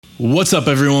What's up,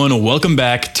 everyone? Welcome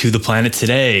back to The Planet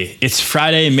Today. It's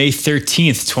Friday, May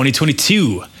 13th,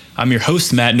 2022. I'm your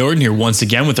host, Matt Norton, here once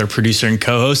again with our producer and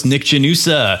co-host, Nick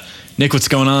Janusa. Nick, what's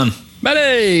going on?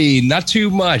 Hey, not too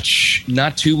much.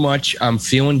 I'm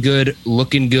feeling good,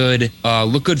 looking good,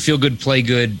 look good, feel good, play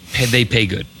good, they pay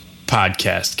good.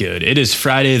 Podcast good. It is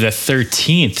Friday the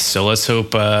 13th, so let's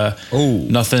hope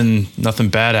nothing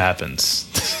bad happens.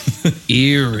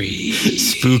 Eerie.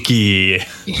 Spooky.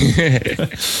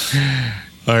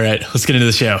 All right, let's get into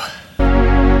the show.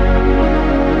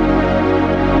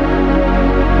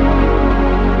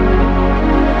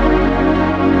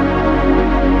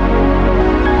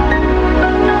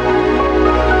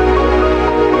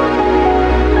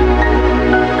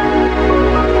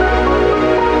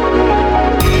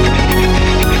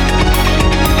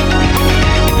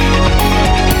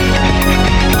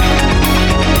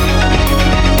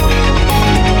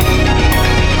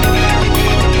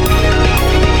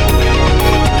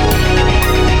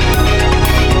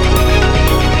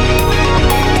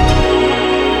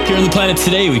 Planet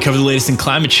Today, we cover the latest in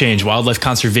climate change, wildlife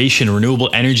conservation, renewable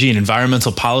energy, and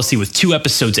environmental policy with 2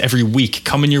 episodes every week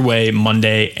coming your way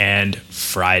Monday and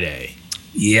Friday.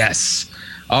 Yes.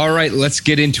 All right, let's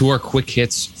get into our quick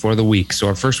hits for the week. So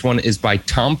our first one is by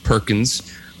Tom Perkins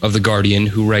of The Guardian,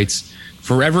 who writes,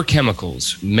 "Forever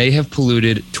chemicals may have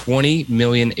polluted 20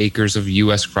 million acres of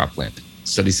U.S. cropland,"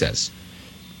 study says.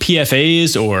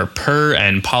 PFAs, or per-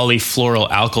 and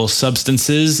polyfluoroalkyl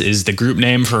substances, is the group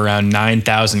name for around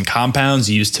 9,000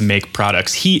 compounds used to make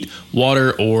products heat,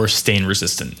 water, or stain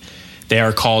resistant. They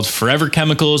are called forever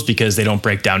chemicals because they don't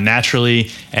break down naturally,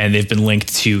 and they've been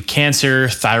linked to cancer,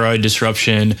 thyroid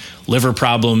disruption, liver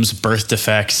problems, birth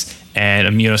defects, and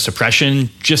immunosuppression,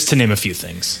 just to name a few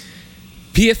things.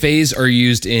 PFAs are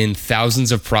used in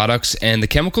thousands of products, and the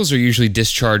chemicals are usually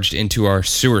discharged into our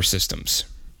sewer systems.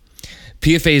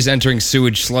 PFAs entering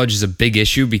sewage sludge is a big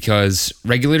issue because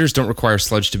regulators don't require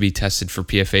sludge to be tested for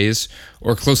PFAs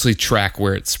or closely track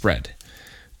where it's spread.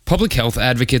 Public health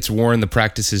advocates warn the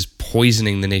practice is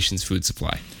poisoning the nation's food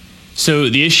supply. So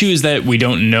the issue is that we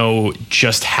don't know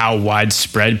just how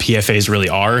widespread PFAs really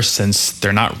are, since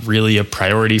they're not really a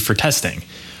priority for testing.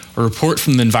 A report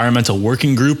from the Environmental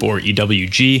Working Group, or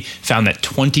EWG, found that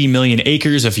 20 million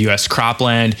acres of U.S.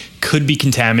 cropland could be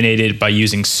contaminated by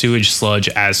using sewage sludge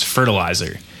as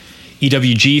fertilizer.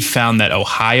 EWG found that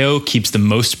Ohio keeps the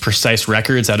most precise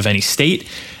records out of any state,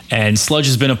 and sludge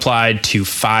has been applied to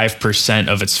 5%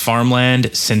 of its farmland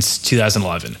since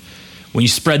 2011. When you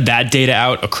spread that data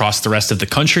out across the rest of the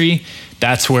country,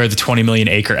 that's where the 20 million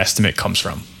acre estimate comes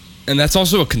from. And that's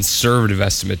also a conservative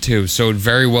estimate too, so it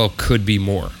very well could be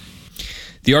more.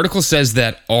 The article says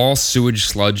that all sewage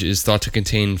sludge is thought to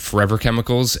contain forever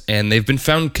chemicals, and they've been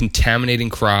found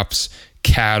contaminating crops,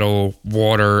 cattle,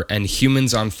 water, and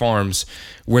humans on farms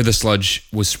where the sludge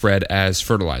was spread as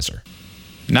fertilizer.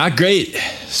 Not great.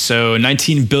 So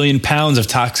 19 billion pounds of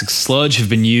toxic sludge have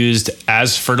been used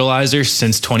as fertilizer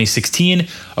since 2016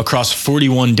 across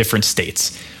 41 different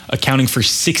states, accounting for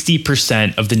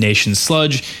 60% of the nation's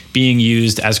sludge being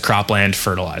used as cropland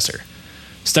fertilizer.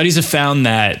 Studies have found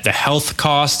that the health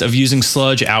cost of using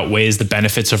sludge outweighs the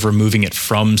benefits of removing it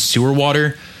from sewer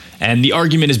water. And the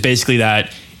argument is basically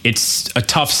that it's a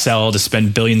tough sell to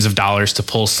spend billions of dollars to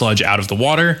pull sludge out of the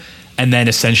water and then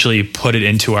essentially put it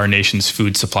into our nation's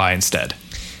food supply instead.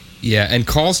 Yeah, and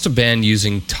calls to ban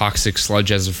using toxic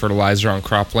sludge as a fertilizer on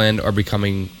cropland are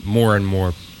becoming more and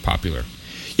more popular.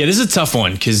 Yeah, this is a tough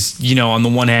one because, on the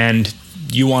one hand,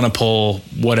 you want to pull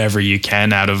whatever you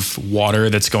can out of water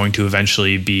that's going to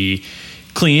eventually be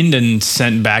cleaned and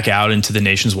sent back out into the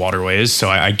nation's waterways. So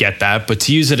I get that. But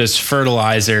to use it as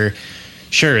fertilizer,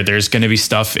 sure, there's going to be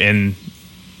stuff in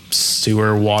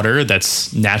sewer water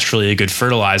that's naturally a good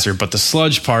fertilizer. But the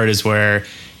sludge part is where,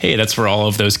 hey, that's where all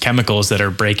of those chemicals that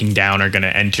are breaking down are going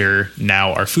to enter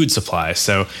now our food supply.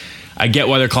 So I get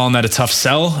why they're calling that a tough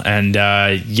sell, and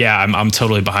I'm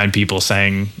totally behind people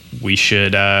saying we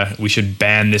should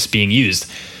ban this being used.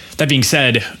 That being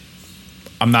said,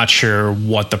 I'm not sure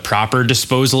what the proper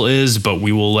disposal is, but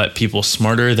we will let people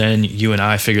smarter than you and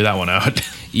I figure that one out.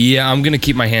 Yeah, I'm gonna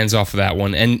keep my hands off of that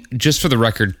one. And just for the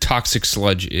record, toxic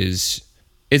sludge it's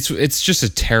just a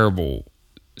terrible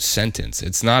sentence.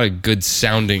 It's not a good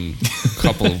sounding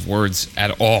couple of words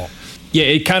at all. Yeah,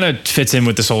 it kind of fits in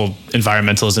with this whole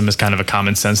environmentalism as kind of a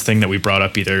common sense thing that we brought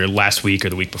up either last week or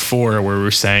the week before, where we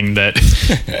were saying that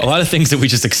a lot of things that we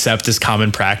just accept as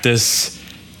common practice,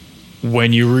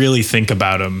 when you really think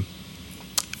about them,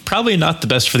 probably not the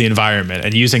best for the environment.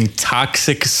 And using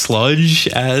toxic sludge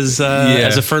as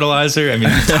a fertilizer, I mean,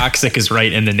 toxic is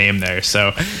right in the name there.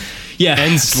 So, yeah.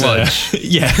 And sludge.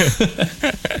 Yeah.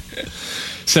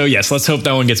 So yes, let's hope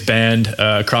that one gets banned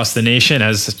across the nation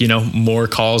as, more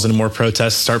calls and more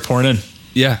protests start pouring in.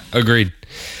 Yeah, agreed.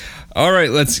 All right,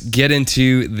 let's get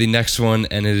into the next one,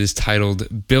 and it is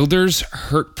titled Builders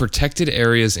Hurt Protected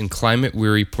Areas in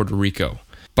Climate-Weary Puerto Rico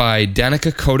by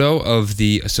Danica Cotto of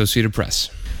the Associated Press.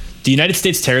 The United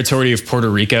States territory of Puerto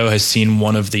Rico has seen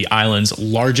one of the island's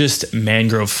largest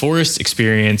mangrove forests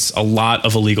experience a lot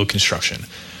of illegal construction.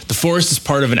 The forest is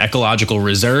part of an ecological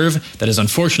reserve that is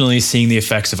unfortunately seeing the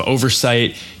effects of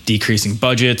oversight, decreasing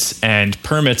budgets, and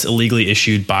permits illegally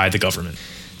issued by the government.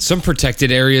 Some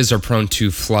protected areas are prone to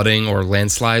flooding or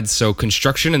landslides, so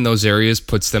construction in those areas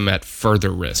puts them at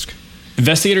further risk.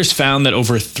 Investigators found that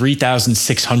over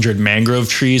 3,600 mangrove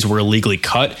trees were illegally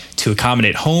cut to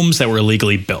accommodate homes that were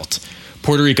illegally built.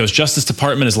 Puerto Rico's Justice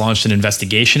Department has launched an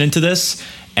investigation into this.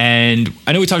 And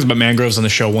I know we talked about mangroves on the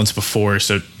show once before,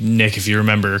 so Nick, if you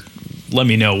remember, let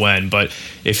me know when. But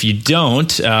if you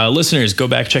don't, listeners, go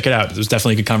back, check it out. It was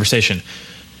definitely a good conversation.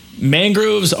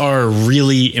 Mangroves are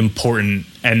really important,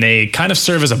 and they kind of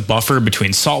serve as a buffer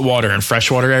between saltwater and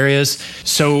freshwater areas.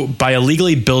 So by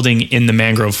illegally building in the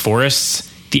mangrove forests,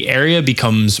 the area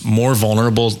becomes more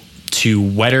vulnerable to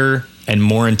wetter and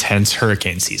more intense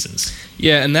hurricane seasons.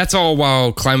 Yeah, and that's all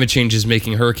while climate change is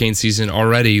making hurricane season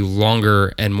already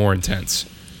longer and more intense.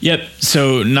 Yep,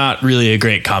 so not really a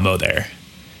great combo there.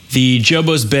 The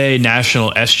Jobos Bay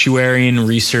National Estuarine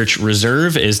Research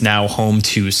Reserve is now home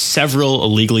to several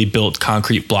illegally built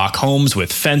concrete block homes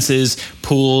with fences,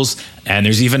 pools, and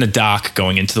there's even a dock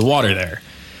going into the water there.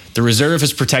 The reserve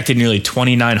has protected nearly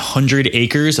 2,900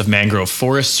 acres of mangrove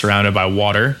forest surrounded by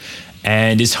water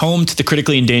and is home to the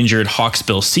critically endangered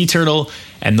hawksbill sea turtle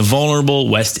and the vulnerable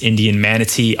West Indian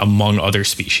manatee, among other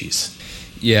species.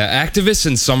 Yeah, activists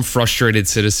and some frustrated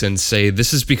citizens say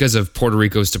this is because of Puerto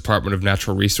Rico's Department of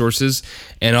Natural Resources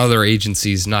and other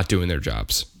agencies not doing their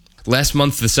jobs. Last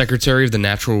month, the secretary of the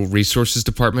Natural Resources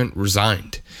Department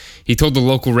resigned. He told the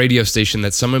local radio station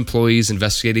that some employees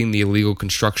investigating the illegal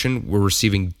construction were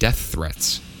receiving death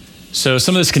threats. So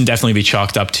some of this can definitely be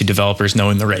chalked up to developers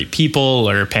knowing the right people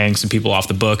or paying some people off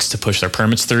the books to push their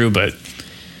permits through, but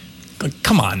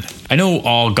come on. I know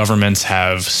all governments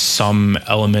have some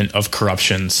element of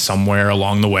corruption somewhere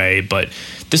along the way, but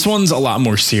this one's a lot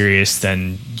more serious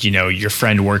than, your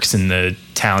friend works in the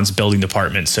town's building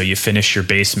department, so you finish your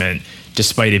basement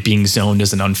despite it being zoned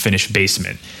as an unfinished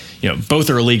basement. Both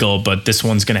are illegal, but this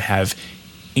one's going to have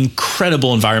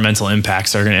incredible environmental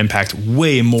impacts that are going to impact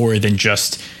way more than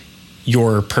just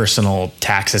your personal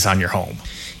taxes on your home.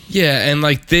 Yeah, and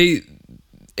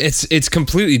it's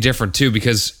completely different too,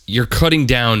 because you're cutting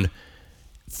down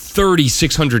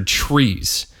 3,600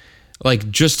 trees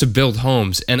just to build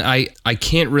homes, and I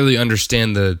can't really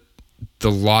understand the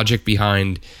logic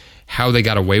behind how they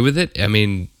got away with it. I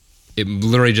mean, it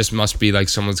literally just must be like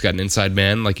someone's got an inside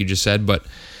man, like you just said, but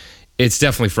it's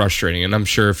definitely frustrating, and I'm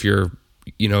sure if you're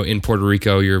in Puerto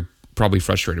Rico, you're probably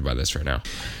frustrated by this right now.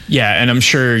 Yeah, and I'm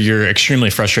sure you're extremely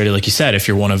frustrated, like you said, if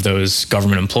you're one of those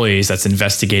government employees that's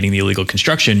investigating the illegal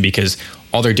construction, because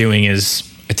all they're doing is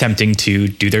attempting to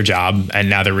do their job, and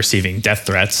now they're receiving death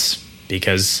threats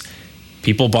because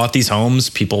people bought these homes,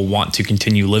 people want to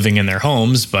continue living in their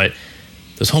homes, but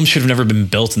those homes should have never been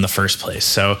built in the first place.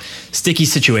 So sticky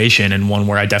situation, and one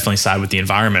where I definitely side with the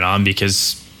environment on,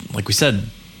 because like we said,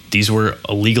 these were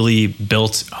illegally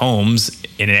built homes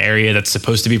in an area that's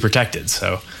supposed to be protected.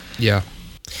 So, yeah,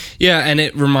 and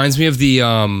it reminds me of the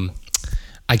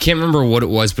I can't remember what it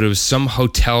was, but it was some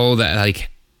hotel that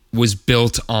was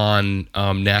built on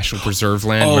National Preserve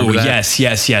land. Oh, remember that?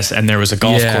 yes, and there was a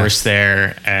golf course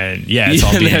there, and it's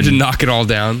all and they had to knock it all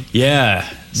down. Yeah,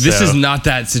 this is not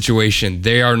that situation.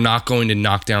 They are not going to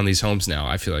knock down these homes now.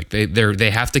 I feel like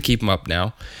they have to keep them up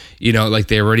now.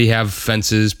 They already have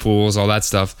fences, pools, all that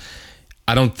stuff.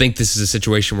 I don't think this is a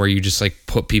situation where you just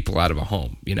put people out of a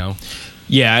home,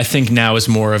 Yeah, I think now is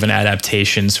more of an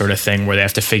adaptation sort of thing where they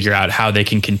have to figure out how they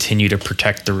can continue to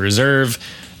protect the reserve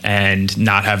and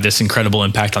not have this incredible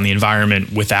impact on the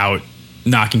environment without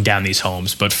knocking down these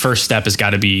homes. But first step has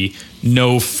got to be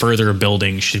no further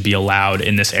building should be allowed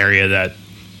in this area that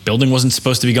building wasn't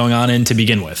supposed to be going on in to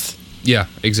begin with. Yeah,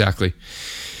 exactly.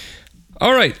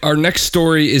 All right, our next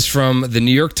story is from the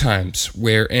New York Times,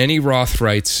 where Annie Roth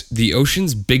writes, "The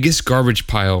ocean's biggest garbage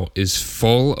pile is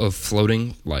full of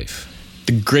floating life."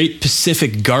 The Great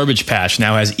Pacific Garbage Patch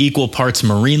now has equal parts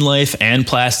marine life and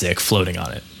plastic floating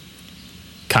on it.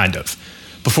 Kind of.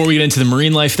 Before we get into the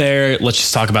marine life there, let's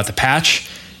just talk about the patch.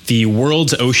 The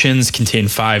world's oceans contain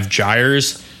 5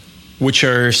 gyres, which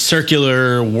are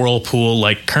circular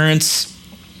whirlpool-like currents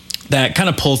that kind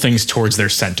of pull things towards their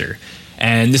center.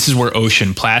 And this is where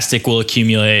ocean plastic will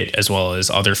accumulate, as well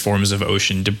as other forms of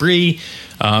ocean debris.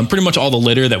 Pretty much all the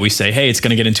litter that we say, hey, it's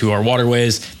going to get into our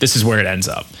waterways, this is where it ends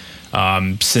up.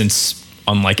 Since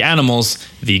unlike animals,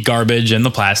 the garbage and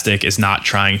the plastic is not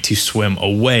trying to swim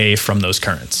away from those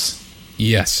currents.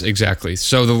 Yes, exactly.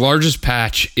 So the largest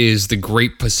patch is the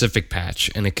Great Pacific Patch,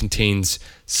 and it contains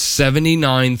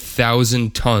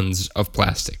 79,000 tons of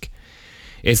plastic.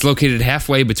 It's located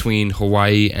halfway between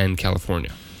Hawaii and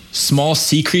California. Small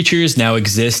sea creatures now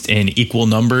exist in equal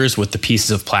numbers with the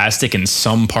pieces of plastic in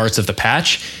some parts of the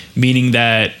patch, meaning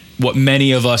that what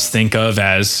many of us think of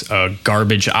as a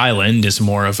garbage island is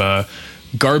more of a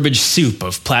garbage soup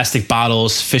of plastic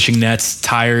bottles, fishing nets,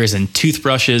 tires, and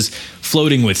toothbrushes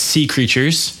floating with sea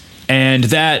creatures. And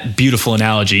that beautiful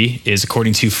analogy is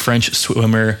according to French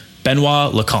swimmer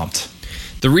Benoit Lecomte.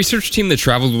 The research team that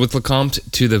traveled with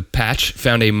Lecomte to the patch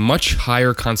found a much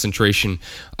higher concentration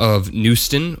of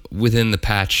Newstin within the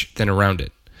patch than around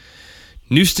it.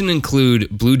 Newstin include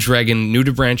blue dragon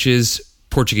nudibranches,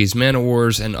 Portuguese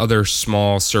man-o'-wars, and other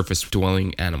small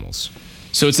surface-dwelling animals.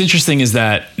 So what's interesting is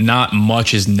that not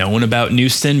much is known about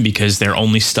Newstin because they're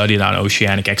only studied on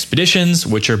oceanic expeditions,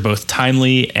 which are both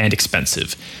timely and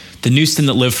expensive. The Newstin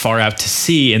that live far out to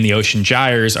sea in the ocean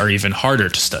gyres are even harder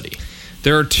to study.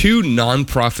 There are two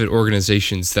nonprofit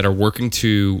organizations that are working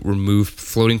to remove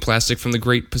floating plastic from the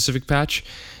Great Pacific Patch.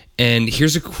 And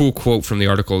here's a cool quote from the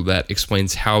article that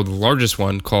explains how the largest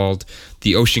one, called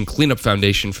the Ocean Cleanup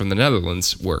Foundation from the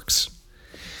Netherlands, works.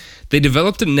 They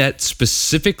developed a net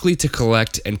specifically to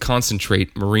collect and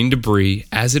concentrate marine debris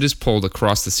as it is pulled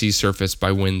across the sea surface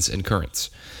by winds and currents.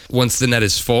 Once the net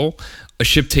is full, a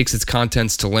ship takes its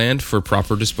contents to land for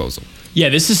proper disposal. Yeah,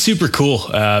 this is super cool.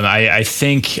 I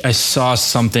think I saw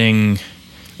something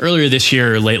earlier this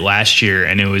year or late last year,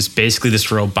 and it was basically this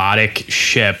robotic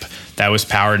ship that was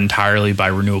powered entirely by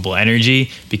renewable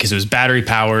energy because it was battery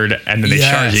powered, and then they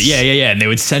charged it. Yeah. And they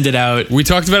would send it out. We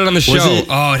talked about it on the show.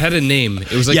 Oh, it had a name.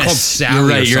 It was called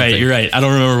Sally. You're right. I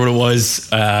don't remember what it was.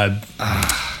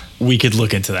 We could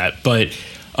look into that. But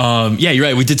you're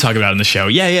right. We did talk about it on the show.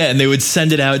 Yeah. And they would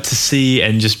send it out to sea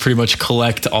and just pretty much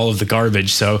collect all of the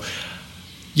garbage. So,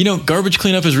 garbage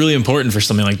cleanup is really important for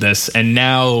something like this. And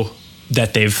now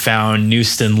that they've found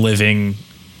Newstin living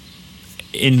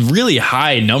in really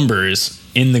high numbers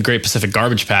in the Great Pacific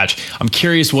Garbage Patch, I'm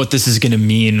curious what this is going to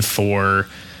mean for,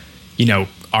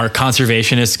 are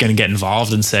conservationists going to get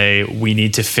involved and say, we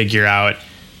need to figure out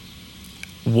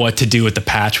what to do with the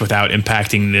patch without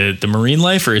impacting the marine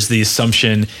life? Or is the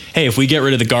assumption, hey, if we get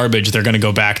rid of the garbage, they're going to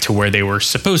go back to where they were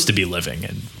supposed to be living?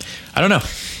 And I don't know.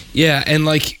 Yeah. And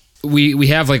we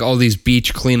have all these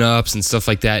beach cleanups and stuff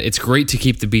like that. It's great to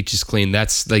keep the beaches clean.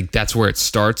 That's where it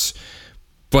starts.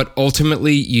 But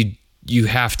ultimately, you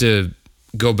have to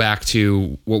go back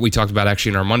to what we talked about actually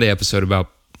in our Monday episode about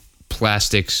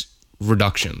plastics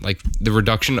reduction, the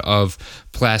reduction of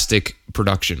plastic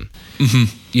production.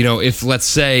 Mm-hmm. If, let's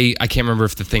say, I can't remember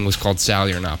if the thing was called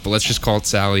Sally or not, but let's just call it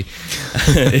Sally.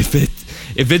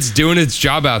 if it's doing its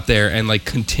job out there and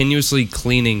continuously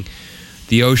cleaning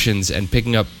the oceans and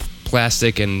picking up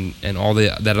plastic and all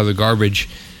that other garbage,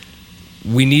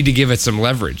 we need to give it some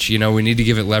leverage. We need to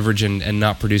give it leverage and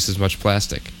not produce as much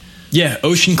plastic. Yeah,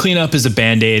 ocean cleanup is a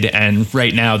Band-Aid, and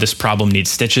right now this problem needs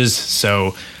stitches.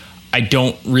 So I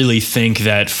don't really think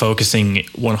that focusing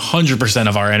 100%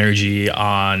 of our energy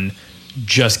on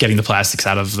just getting the plastics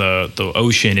out of the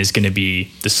ocean is going to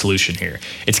be the solution here.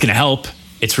 It's going to help.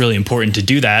 It's really important to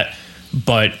do that,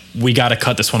 but we got to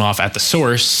cut this one off at the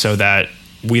source so that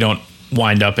we don't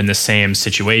wind up in the same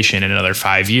situation in another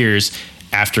 5 years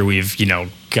after we've,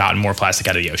 gotten more plastic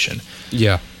out of the ocean.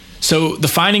 Yeah. So the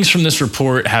findings from this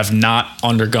report have not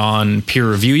undergone peer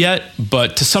review yet,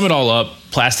 but to sum it all up,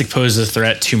 plastic poses a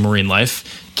threat to marine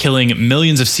life, killing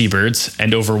millions of seabirds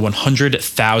and over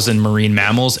 100,000 marine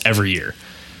mammals every year.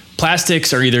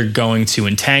 Plastics are either going to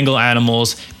entangle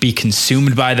animals, be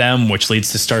consumed by them, which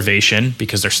leads to starvation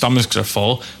because their stomachs are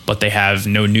full, but they have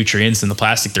no nutrients in the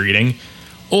plastic they're eating,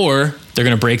 or they're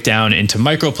going to break down into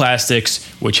microplastics,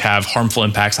 which have harmful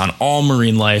impacts on all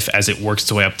marine life as it works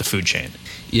its way up the food chain.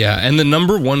 Yeah, and the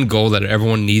number one goal that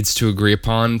everyone needs to agree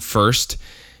upon first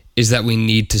is that we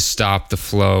need to stop the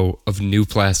flow of new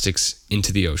plastics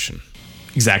into the ocean.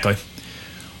 Exactly.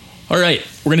 All right,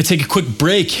 we're going to take a quick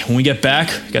break. When we get back,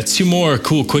 I got 2 more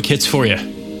cool quick hits for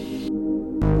you.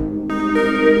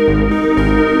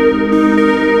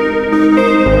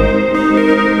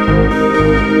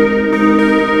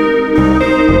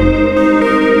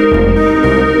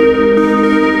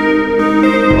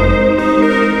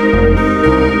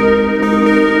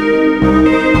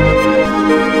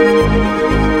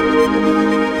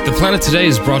 Planet Today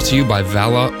is brought to you by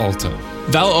Vala Alta.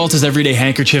 Vala Alta's Everyday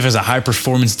Handkerchief is a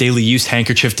high-performance daily use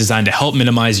handkerchief designed to help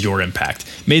minimize your impact.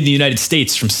 Made in the United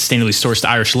States from sustainably sourced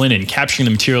Irish linen, capturing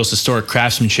the material's historic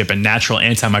craftsmanship and natural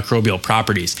antimicrobial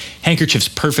properties, handkerchiefs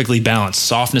perfectly balance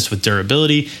softness with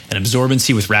durability and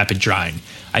absorbency with rapid drying.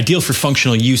 Ideal for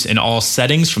functional use in all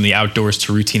settings, from the outdoors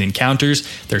to routine encounters,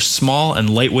 their small and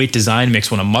lightweight design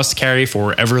makes one a must-carry for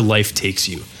wherever life takes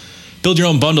you. Build your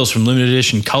own bundles from limited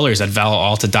edition colors at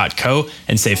valalta.co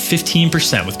and save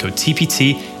 15% with code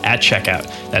TPT at checkout.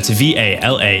 That's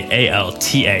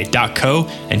VALAALTA.co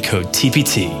and code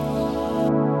TPT.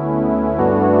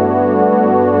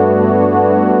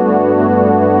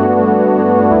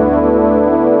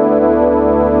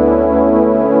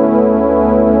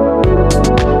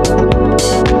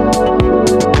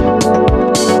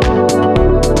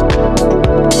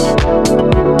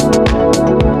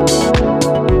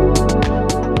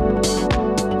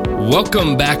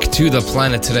 Welcome back to the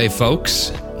Planet Today,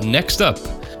 folks. Next up,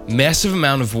 massive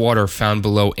amount of water found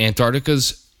below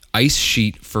Antarctica's ice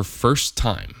sheet for first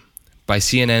time by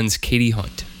CNN's Katie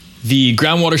Hunt. The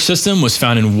groundwater system was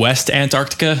found in West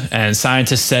Antarctica, and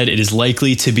scientists said it is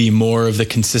likely to be more of the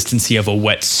consistency of a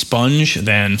wet sponge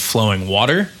than flowing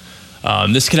water.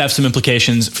 This could have some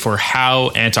implications for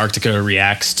how Antarctica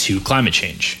reacts to climate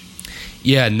change.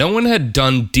 Yeah, no one had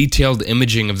done detailed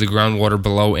imaging of the groundwater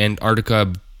below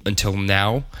Antarctica until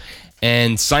now,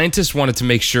 and scientists wanted to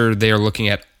make sure they are looking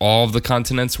at all of the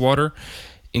continent's water,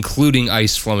 including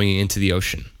ice flowing into the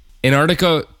ocean.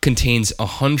 Antarctica contains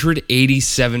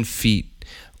 187 feet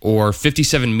or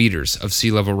 57 meters of sea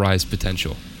level rise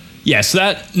potential. Yeah, so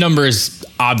that number is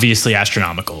obviously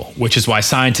astronomical, which is why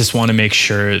scientists want to make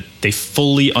sure they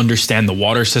fully understand the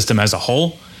water system as a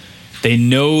whole. They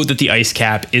know that the ice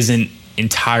cap isn't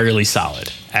entirely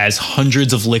solid, as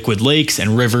hundreds of liquid lakes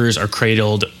and rivers are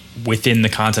cradled within the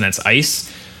continent's ice.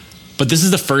 But this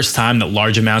is the first time that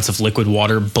large amounts of liquid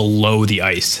water below the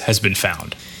ice has been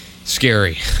found.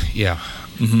 Scary, yeah.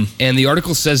 Mm-hmm. And the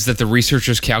article says that the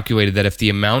researchers calculated that if the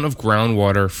amount of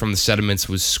groundwater from the sediments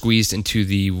was squeezed into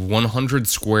the 100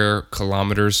 square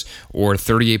kilometers or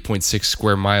 38.6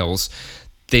 square miles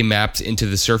they mapped into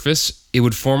the surface, it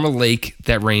would form a lake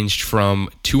that ranged from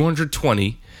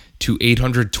 220 to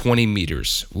 820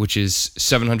 meters, which is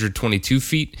 722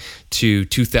 feet to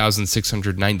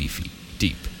 2,690 feet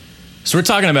deep. So we're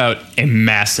talking about a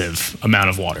massive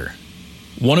amount of water.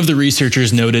 One of the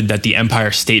researchers noted that the Empire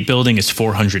State Building is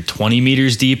 420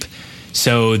 meters deep,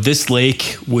 so this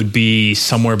lake would be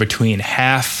somewhere between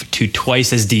half to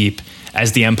twice as deep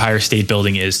as the Empire State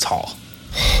Building is tall.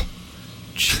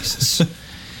 Jesus.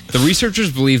 The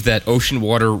researchers believe that ocean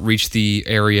water reached the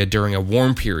area during a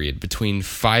warm period between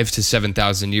 5,000 to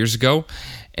 7,000 years ago,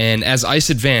 and as ice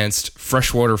advanced,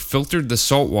 fresh water filtered the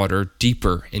salt water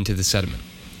deeper into the sediment.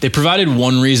 They provided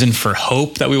one reason for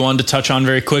hope that we wanted to touch on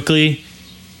very quickly.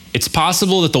 It's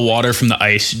possible that the water from the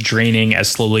ice draining as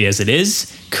slowly as it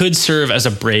is could serve as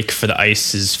a brake for the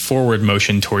ice's forward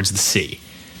motion towards the sea.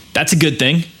 That's a good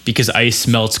thing, because ice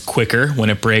melts quicker when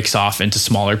it breaks off into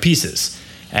smaller pieces.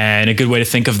 And a good way to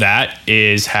think of that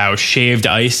is how shaved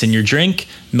ice in your drink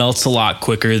melts a lot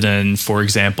quicker than, for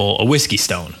example, a whiskey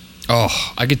stone. Oh,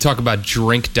 I could talk about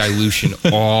drink dilution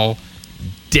all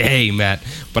day, Matt,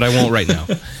 but I won't right now.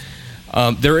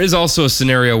 There is also a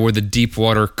scenario where the deep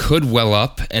water could well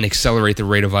up and accelerate the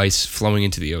rate of ice flowing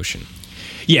into the ocean.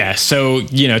 Yeah, so,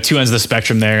 two ends of the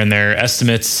spectrum there and their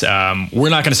estimates. We're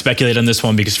not going to speculate on this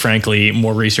one because, frankly,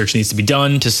 more research needs to be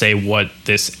done to say what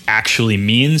this actually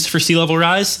means for sea level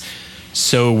rise.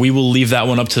 So we will leave that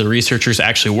one up to the researchers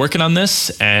actually working on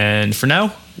this. And for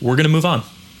now, we're going to move on.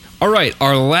 All right,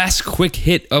 our last quick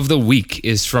hit of the week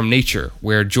is from Nature,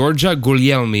 where Georgia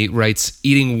Guglielmi writes,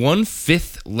 eating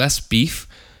 1/5 less beef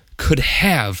could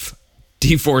have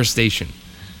deforestation.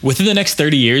 Within the next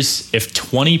 30 years, if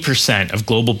 20% of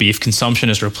global beef consumption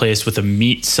is replaced with a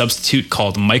meat substitute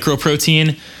called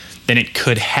microprotein, then it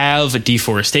could have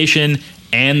deforestation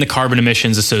and the carbon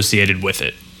emissions associated with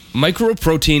it.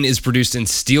 Microprotein is produced in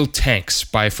steel tanks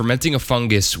by fermenting a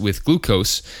fungus with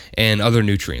glucose and other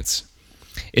nutrients.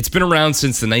 It's been around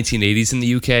since the 1980s in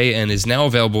the UK and is now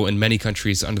available in many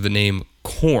countries under the name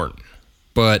corn,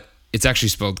 but it's actually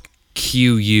spelled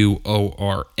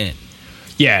Quorn.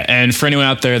 Yeah, and for anyone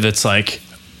out there that's like,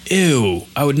 ew,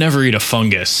 I would never eat a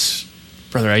fungus.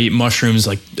 Brother, I eat mushrooms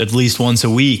like at least once a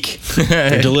week.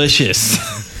 They're delicious.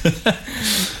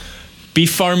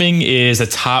 Beef farming is a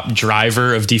top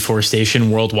driver of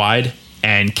deforestation worldwide,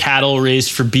 and cattle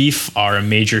raised for beef are a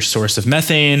major source of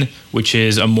methane, which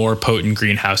is a more potent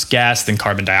greenhouse gas than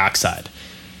carbon dioxide.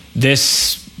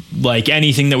 This like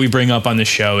anything that we bring up on the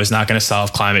show, is not going to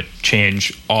solve climate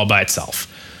change all by itself.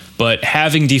 But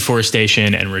having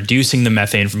deforestation and reducing the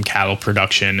methane from cattle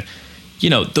production,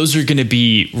 those are going to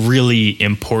be really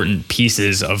important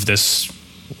pieces of this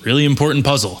really important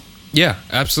puzzle. Yeah,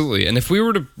 absolutely. And if we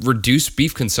were to reduce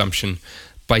beef consumption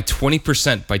by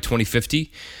 20% by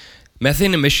 2050,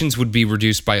 methane emissions would be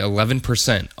reduced by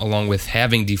 11%, along with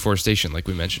having deforestation, like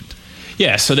we mentioned.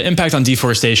 Yeah, so the impact on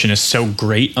deforestation is so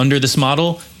great under this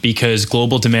model because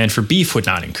global demand for beef would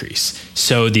not increase.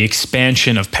 So the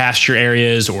expansion of pasture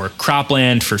areas or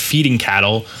cropland for feeding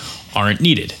cattle aren't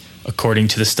needed, according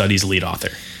to the study's lead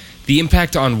author. The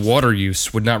impact on water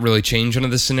use would not really change under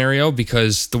this scenario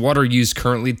because the water used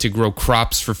currently to grow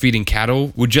crops for feeding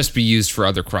cattle would just be used for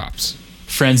other crops.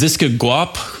 Franziska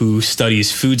Guap, who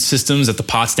studies food systems at the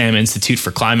Potsdam Institute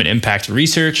for Climate Impact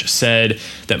Research, said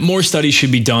that more studies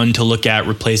should be done to look at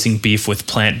replacing beef with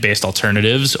plant-based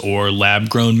alternatives or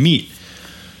lab-grown meat.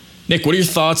 Nick, what are your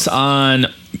thoughts on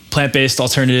plant-based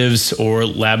alternatives or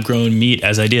lab-grown meat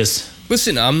as ideas?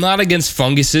 Listen, I'm not against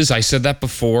funguses. I said that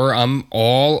before. I'm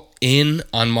all in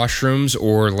on mushrooms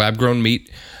or lab-grown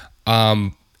meat.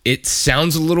 It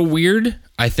sounds a little weird.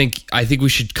 I think we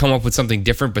should come up with something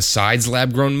different besides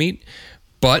lab-grown meat,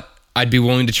 but I'd be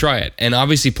willing to try it. And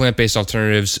obviously, plant-based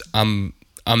alternatives, I'm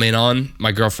in on.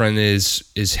 My girlfriend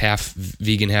is half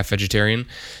vegan, half vegetarian,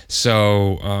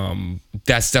 so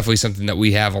that's definitely something that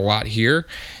we have a lot here,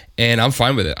 and I'm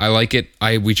fine with it. I like it.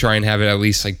 We try and have it at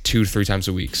least like 2 to 3 times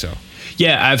a week. So.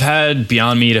 Yeah, I've had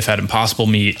Beyond Meat, I've had Impossible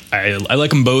Meat. I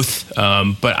like them both,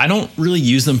 but I don't really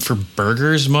use them for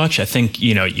burgers much. I think,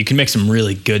 you can make some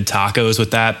really good tacos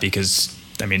with that because,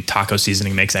 taco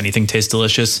seasoning makes anything taste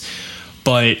delicious.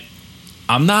 But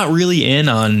I'm not really in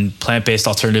on plant-based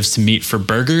alternatives to meat for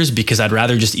burgers because I'd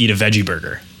rather just eat a veggie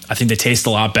burger. I think they taste a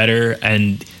lot better.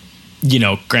 And,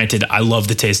 granted, I love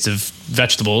the taste of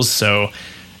vegetables, so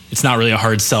it's not really a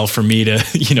hard sell for me to,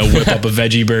 whip up a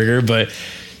veggie burger. But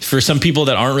for some people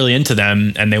that aren't really into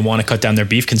them and they want to cut down their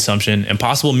beef consumption,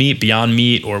 Impossible Meat, Beyond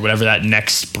Meat, or whatever that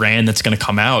next brand that's going to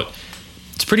come out,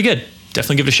 it's pretty good.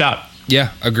 Definitely give it a shot.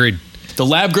 Yeah, agreed. The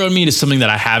lab-grown meat is something that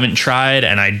I haven't tried,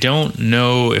 and I don't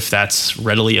know if that's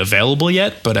readily available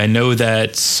yet, but I know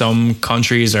that some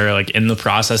countries are like in the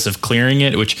process of clearing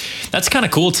it, which that's kind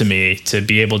of cool to me, to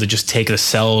be able to just take the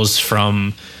cells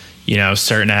from,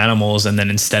 certain animals, and then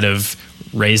instead of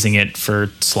raising it for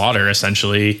slaughter,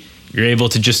 essentially, you're able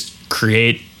to just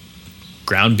create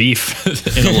ground beef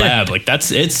in a lab. Like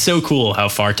it's so cool how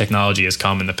far technology has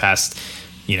come in the past,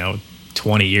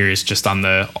 20 years just on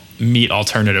the meat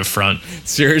alternative front.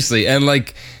 Seriously. And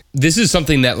this is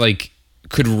something that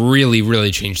could really,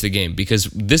 really change the game because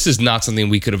this is not something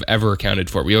we could have ever accounted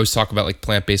for. We always talk about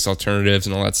plant-based alternatives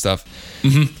and all that stuff.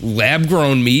 Mm-hmm.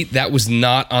 Lab-grown meat, that was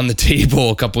not on the table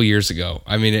a couple years ago.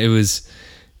 It was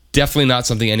definitely not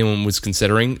something anyone was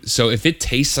considering. So if it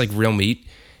tastes like real meat,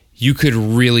 you could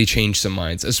really change some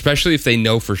minds, especially if they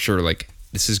know for sure,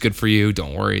 this is good for you.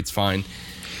 Don't worry, it's fine.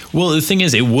 Well, the thing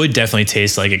is, it would definitely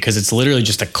taste like it because it's literally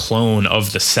just a clone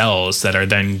of the cells that are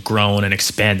then grown and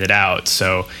expanded out.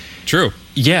 So true.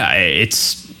 Yeah,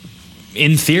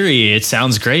 in theory, it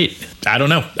sounds great. I don't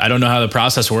know. I don't know how the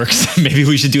process works. Maybe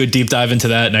we should do a deep dive into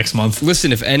that next month.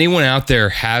 Listen, if anyone out there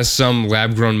has some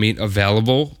lab-grown meat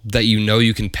available that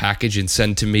you can package and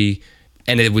send to me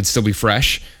and it would still be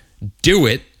fresh, do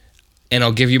it, and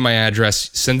I'll give you my address.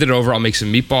 Send it over. I'll make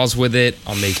some meatballs with it.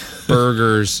 I'll make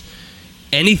burgers.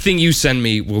 Anything you send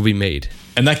me will be made.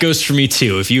 And that goes for me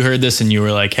too. If you heard this and you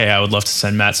were like, hey, I would love to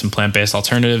send Matt some plant-based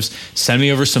alternatives, send me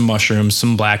over some mushrooms,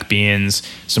 some black beans,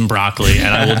 some broccoli, and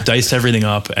I will dice everything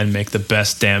up and make the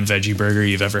best damn veggie burger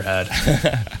you've ever had.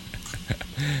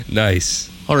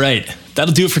 Nice. All right.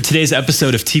 That'll do it for today's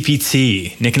episode of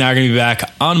TPT. Nick and I are going to be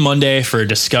back on Monday for a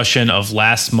discussion of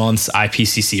last month's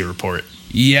IPCC report.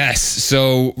 Yes.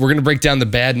 So we're going to break down the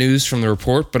bad news from the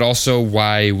report, but also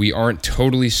why we aren't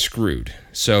totally screwed.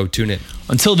 So tune in.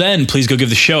 Until then, please go give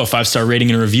the show a 5-star rating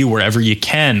and a review wherever you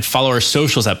can. Follow our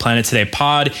socials at Planet Today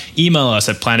Pod. Email us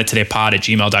at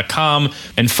planettodaypod@gmail.com.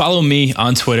 And follow me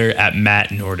on Twitter at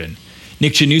Matt Norden.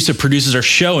 Nick Janusa produces our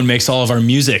show and makes all of our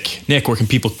music. Nick, where can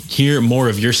people hear more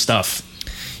of your stuff?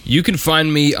 You can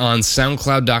find me on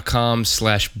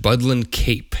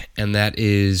soundcloud.com/BudlinCape, and that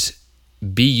is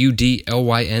BudlynCape.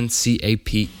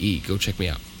 Go check me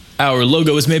out. Our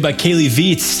logo is made by Kaylee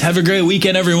Vietz. Have a great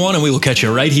weekend, everyone, and we will catch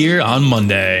you right here on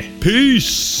Monday.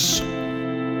 Peace.